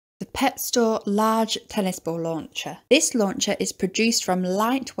Pet Store Large Tennis Ball Launcher. This launcher is produced from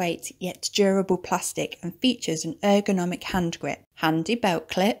lightweight yet durable plastic and features an ergonomic hand grip, handy belt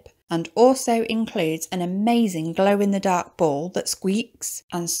clip, and also includes an amazing glow-in-the-dark ball that squeaks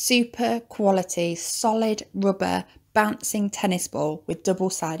and super quality solid rubber bouncing tennis ball with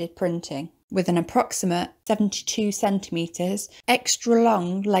double-sided printing. With an approximate 72 centimetres extra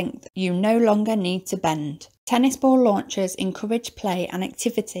long length, you no longer need to bend. Tennis ball launchers encourage play and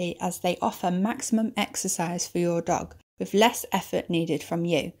activity as they offer maximum exercise for your dog with less effort needed from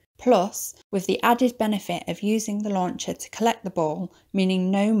you. Plus, with the added benefit of using the launcher to collect the ball,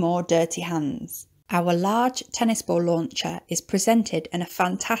 meaning no more dirty hands. Our large tennis ball launcher is presented in a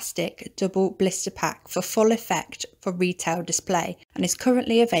fantastic double blister pack for full effect for retail display and is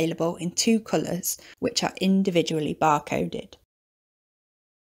currently available in 2 colours which are individually barcoded.